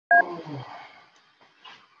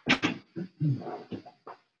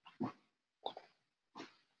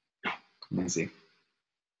Let me see.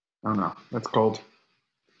 Oh no, that's cold.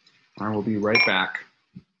 I will be right back.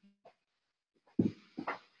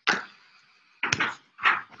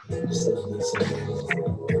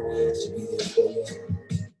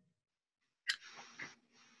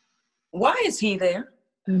 Why is he there?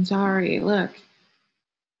 I'm sorry. Look,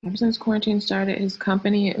 ever since quarantine started, his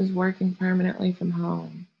company is working permanently from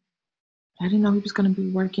home. I didn't know he was going to be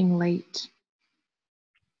working late.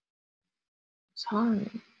 Sorry.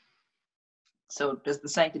 So does the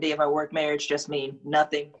sanctity of our work marriage just mean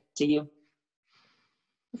nothing to you?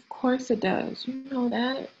 Of course it does. You know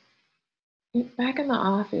that. Back in the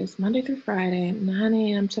office, Monday through Friday, 9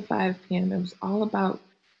 a.m. to 5 p.m., it was all about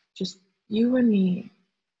just you and me.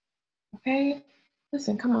 Okay?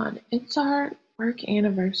 Listen, come on. It's our work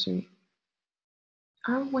anniversary.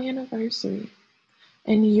 Our anniversary.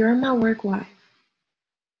 And you're my work wife.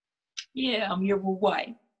 Yeah, I'm your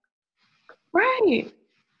wife. Right.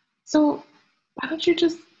 So why don't you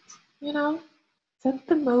just, set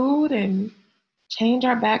the mood and change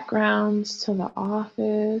our backgrounds to the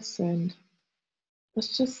office, and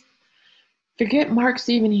let's just forget Mark's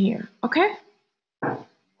even here, okay?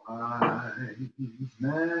 Wise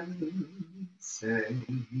men say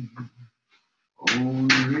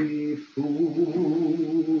only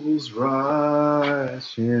fools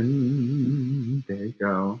rush in. There you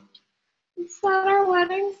go. Is that our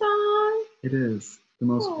wedding song? It is the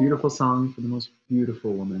most beautiful song for the most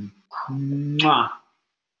beautiful woman. Mwah.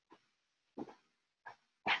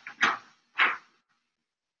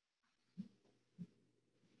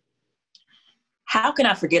 How can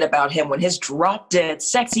I forget about him when his drop-dead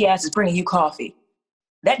sexy ass is bringing you coffee?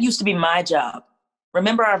 That used to be my job.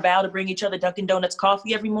 Remember our vow to bring each other Dunkin' Donuts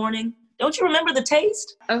coffee every morning? Don't you remember the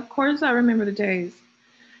taste? Of course I remember the taste.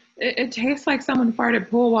 It tastes like someone farted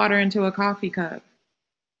pool water into a coffee cup.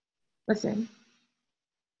 Listen,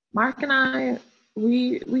 Mark and I,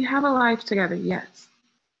 we have a life together, yes.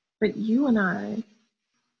 But you and I,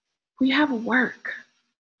 we have work.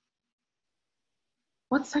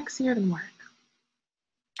 What's sexier than work?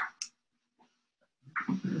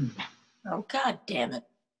 Oh, God damn it.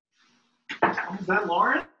 Is that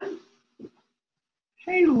Lauren?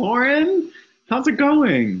 Hey, Lauren. How's it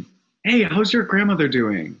going? Hey, how's your grandmother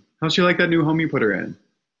doing? How's she like that new home you put her in?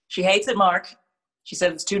 She hates it, Mark. She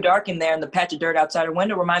said it's too dark in there and the patch of dirt outside her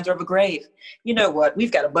window reminds her of a grave. You know what?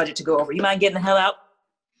 We've got a budget to go over. You mind getting the hell out?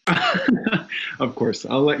 Of course.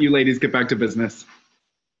 I'll let you ladies get back to business.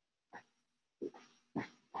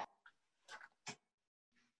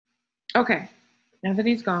 Okay, now that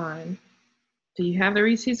he's gone, do you have the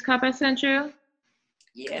Reese's cup I sent you?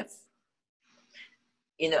 Yes.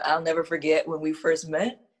 I'll never forget when we first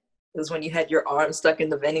met. It was when you had your arm stuck in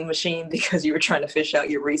the vending machine because you were trying to fish out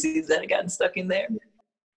your Reese's that had gotten stuck in there.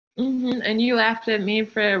 Mm-hmm. And you laughed at me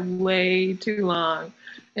for way too long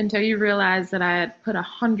until you realized that I had put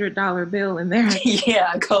 $100 bill in there.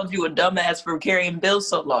 Yeah, I called you a dumbass for carrying bills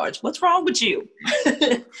so large. What's wrong with you?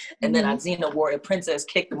 And then I Xena Warrior Princess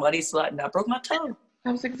kicked the muddy slut and I broke my toe.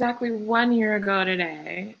 That was exactly 1 year ago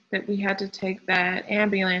today that we had to take that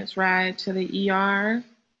ambulance ride to the ER.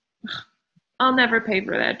 I'll never pay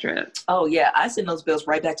for that trip. Oh, yeah, I send those bills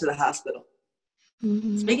right back to the hospital.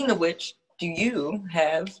 Mm-hmm. Speaking of which, do you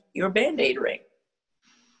have your Band-Aid ring?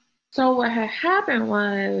 So what had happened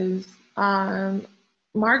was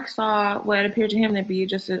Mark saw what appeared to him to be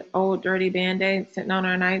just an old dirty Band-Aid sitting on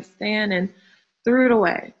our nightstand and threw it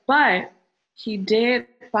away. But he did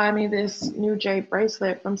buy me this new jade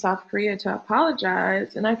bracelet from South Korea to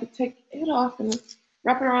apologize, and I could take it off and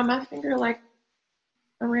wrap it around my finger like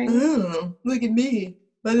a ring. Look at me.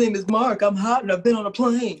 My name is Mark. I'm hot and I've been on a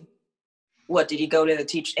plane. What, did he go there to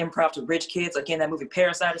teach improv to rich kids like in that movie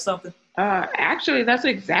Parasite or something? Actually, that's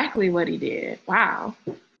exactly what he did. Wow.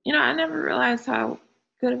 I never realized how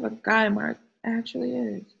good of a guy Mark actually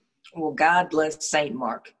is. Well, God bless Saint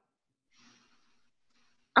Mark.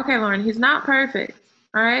 Okay, Lauren, he's not perfect,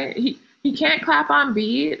 all right? He can't clap on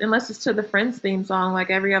beat unless it's to the Friends theme song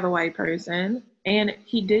like every other white person. And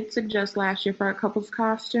he did suggest last year for a couple's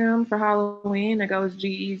costume for Halloween to go as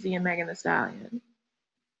G-Eazy and Megan Thee Stallion.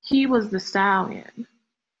 He was the stallion.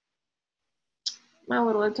 My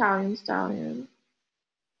little Italian stallion.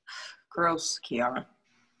 Gross, Kiarra.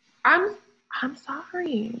 I'm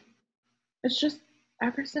sorry. It's just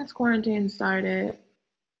ever since quarantine started,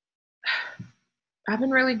 I've been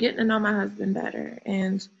really getting to know my husband better.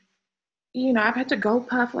 And, I've had to go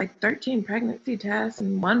puff like 13 pregnancy tests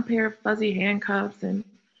and 1 pair of fuzzy handcuffs. And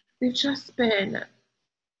they've just been,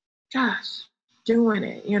 gosh, doing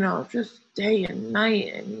it, just day and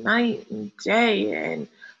night and night and day and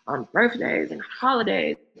on birthdays and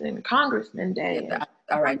holidays and Congressman Day. Yeah,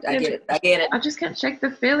 all right, I get it. I just can't shake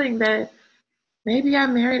the feeling that maybe I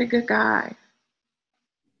married a good guy.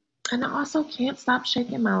 And I also can't stop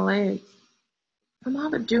shaking my legs from all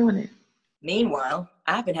the doing it. Meanwhile,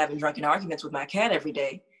 I've been having drunken arguments with my cat every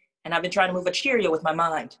day, and I've been trying to move a Cheerio with my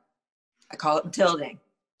mind. I call it Matilding.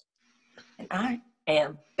 And I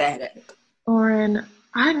am bad at it. Lauren,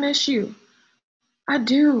 I miss you. I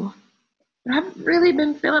do. But I've really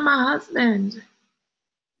been feeling my husband.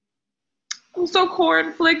 I'm so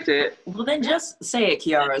core-inflicted. Well, then just say it,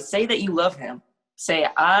 Kiarra. Say that you love him. Say,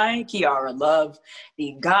 I, Kiarra, love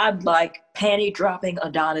the godlike, panty-dropping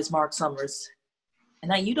Adonis Mark Summers. And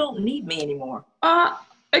now you don't need me anymore.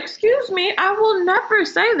 Excuse me, I will never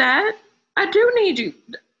say that. I do need you.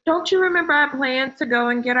 Don't you remember our plans to go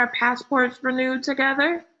and get our passports renewed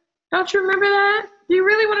together? Don't you remember that? Do you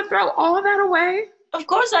really want to throw all of that away? Of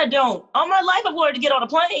course I don't. All my life I've wanted to get on a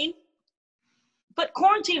plane. But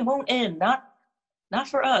quarantine won't end. Not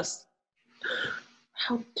for us.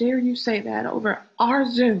 How dare you say that over our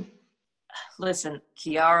Zoom? Listen,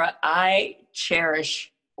 Kiarra, I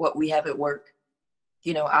cherish what we have at work.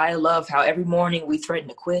 I love how every morning we threaten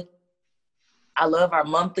to quit. I love our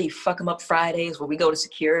monthly fuck 'em up Fridays where we go to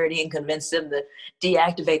security and convince them to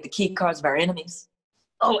deactivate the key cards of our enemies.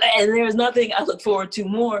 Oh, and there's nothing I look forward to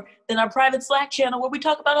more than our private Slack channel where we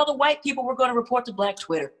talk about all the white people we're going to report to Black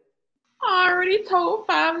Twitter. I already told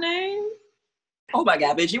 5 names. Oh my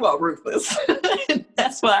God, bitch, you are ruthless.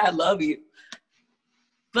 That's why I love you.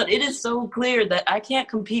 But it is so clear that I can't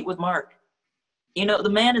compete with Mark. The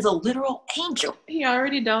man is a literal angel. He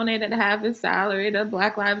already donated half his salary to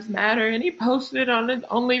Black Lives Matter, and he posted it on his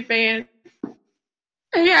OnlyFans.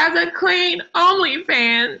 He has a clean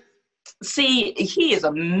OnlyFans. See, he is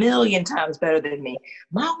a million times better than me.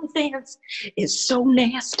 My OnlyFans is so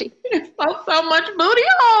nasty. It's so much booty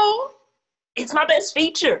hole. It's my best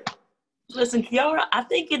feature. Listen, Kiarra, I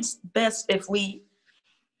think it's best if we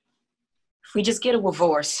just get a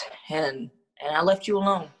divorce and I left you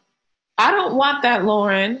alone. I don't want that,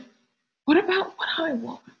 Lauren. What about what I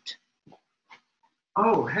want?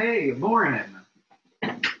 Oh, hey, Lauren.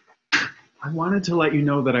 I wanted to let you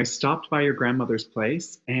know that I stopped by your grandmother's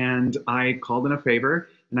place and I called in a favor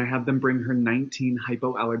and I had them bring her 19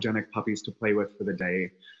 hypoallergenic puppies to play with for the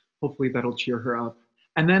day. Hopefully that'll cheer her up.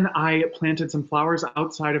 And then I planted some flowers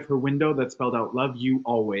outside of her window that spelled out "Love you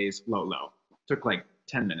always, Lolo." Took like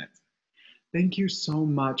 10 minutes. Thank you so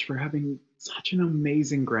much for having such an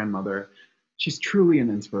amazing grandmother. She's truly an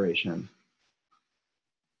inspiration.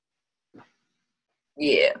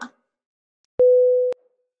 Yeah.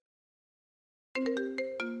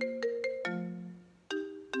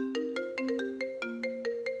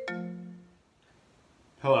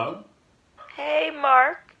 Hello? Hey,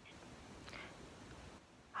 Mark.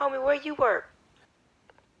 Homie, where you work?